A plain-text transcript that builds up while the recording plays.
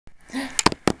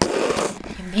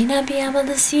May not be able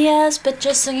to see us, but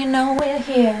just so you know we're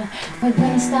here. We're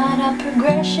gonna start our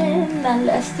progression that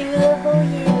lasts through the whole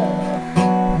year.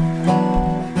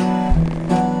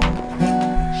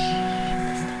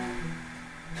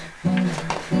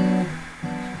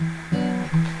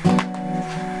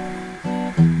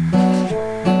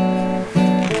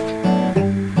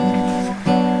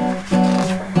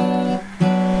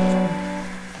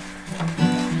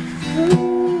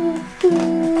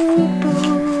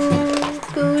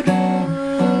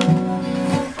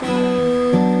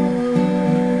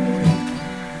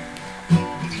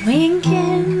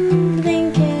 Winkin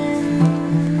Blinkin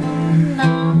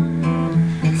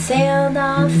Nod sailed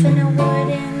off in a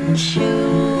wooden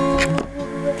shoe,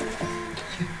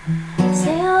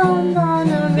 sailed on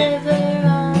a river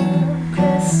of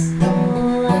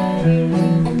crystal light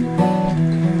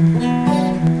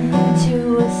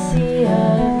into a sea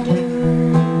of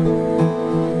dew.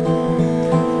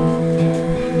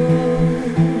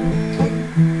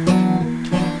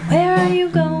 Where are you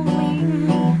going?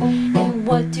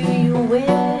 What do you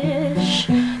wish?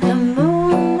 The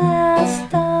moon,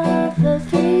 last of the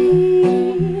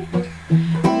three,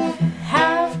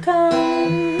 have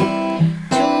come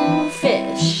to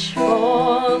fish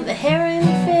for the herring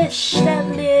fish that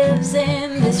lives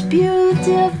in this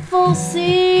beautiful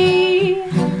sea.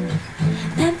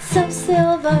 That's of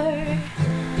silver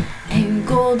and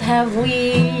gold have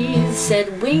we, said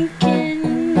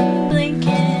Winkin,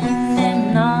 Blinkin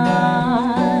and Nod.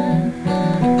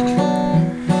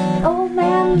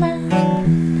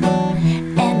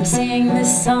 And sing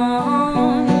this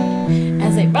song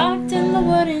as they rocked in the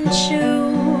wooden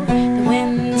shoe. The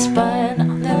wind spun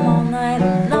on them all night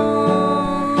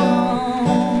long,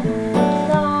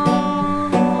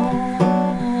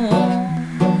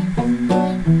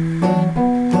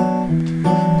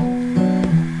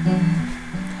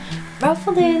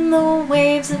 ruffled in the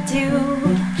waves of dew.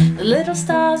 The little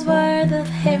stars were the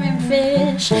herring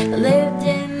fish that lived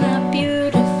in that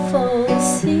beautiful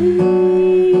sea.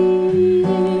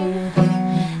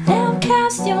 Now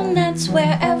cast your nets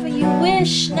wherever you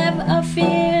wish, never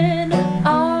afeard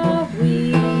are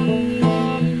we.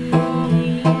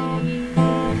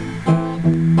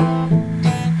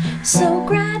 So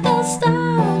grab the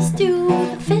stars to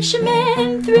the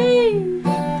fishermen three,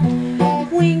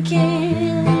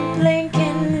 Winkin,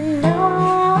 Blinkin and Nod.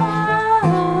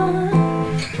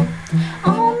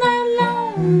 All night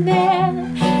long their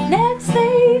nets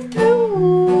they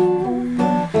threw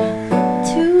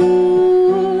to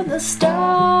the stars.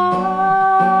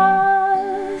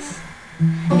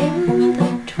 In the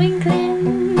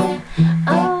twinkling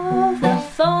of the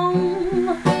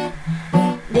foam,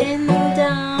 then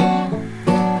down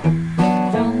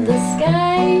from the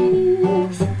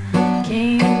skies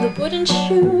came the wooden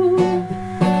shoe,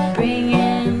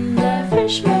 bringing the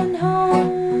fishermen home.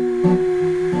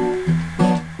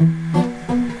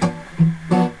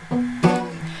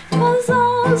 'Twas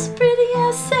all as pretty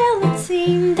as sail, it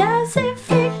seemed as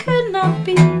if it could not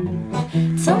be.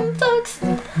 Some folks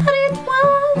thought it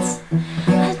was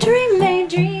a dream they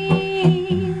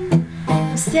dreamed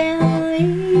of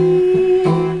sailing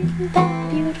that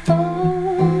beautiful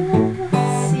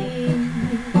sea.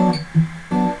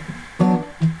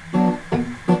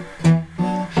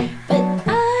 But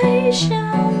I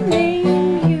shall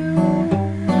name you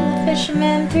the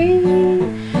fishermen three,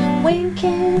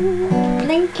 Winkin,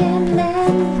 Blinkin and Nod.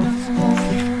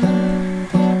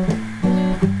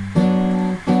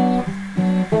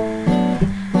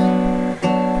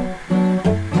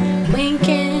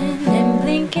 Winkin and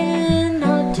Blinkin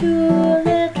are two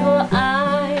little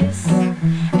eyes,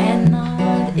 and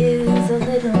Nod is a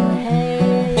little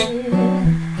head.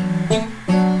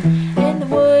 In the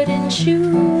wooden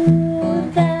shoe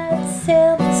that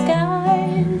sailed the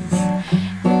skies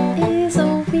is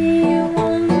a wee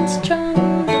one strung